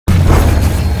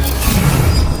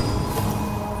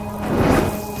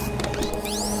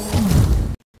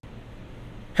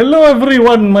Hello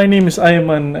everyone, my name is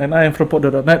Ayman and I am from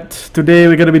Podder.net. Today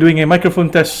we're going to be doing a microphone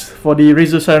test for the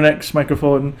Razer Seiren X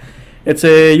microphone. It's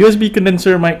a USB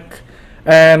condenser mic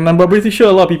and I'm pretty sure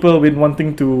a lot of people have been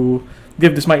wanting to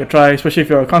give this mic a try, especially if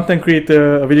you're a content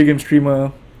creator, a video game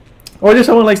streamer, or just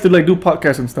someone who likes to do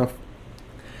podcasts and stuff.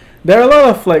 There are a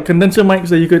lot of condenser mics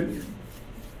that you could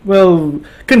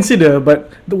consider,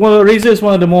 but Razer is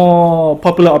one of the more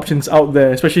popular options out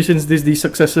there, especially since this is the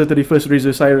successor to the first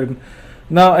Razer Seiren.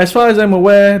 Now, as far as I'm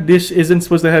aware, this isn't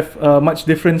supposed to have much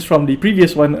difference from the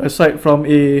previous one, aside from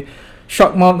a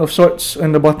shock mount of sorts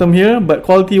on the bottom here. But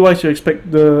quality-wise, you're expected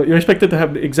to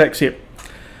have the exact shape.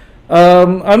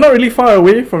 I'm not really far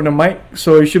away from the mic,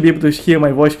 so you should be able to hear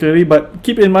my voice clearly. But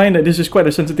keep in mind that this is quite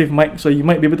a sensitive mic, so you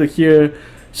might be able to hear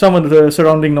some of the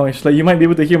surrounding noise. Like you might be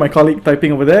able to hear my colleague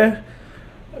typing over there.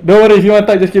 Don't worry, if you want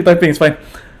to type, just keep typing. It's fine.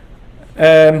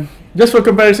 And just for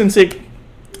comparison's sake,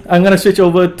 I'm gonna switch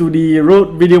over to the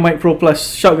Rode VideoMic Pro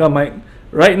Plus shotgun mic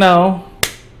right now,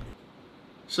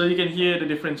 so you can hear the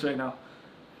difference right now.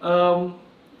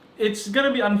 It's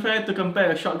gonna be unfair to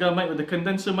compare a shotgun mic with a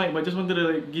condenser mic, but I just wanted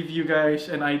to give you guys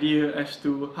an idea as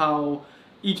to how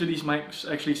each of these mics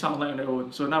actually sound like on their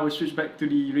own. So now we switch back to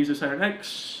the Razer Seiren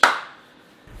X.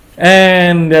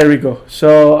 And there we go.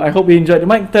 So I hope you enjoyed the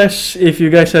mic test. If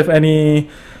you guys have any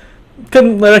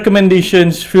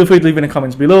recommendations, feel free to leave in the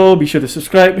comments below. Be sure to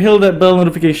subscribe, hit that bell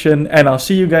notification, and I'll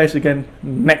see you guys again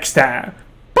next time.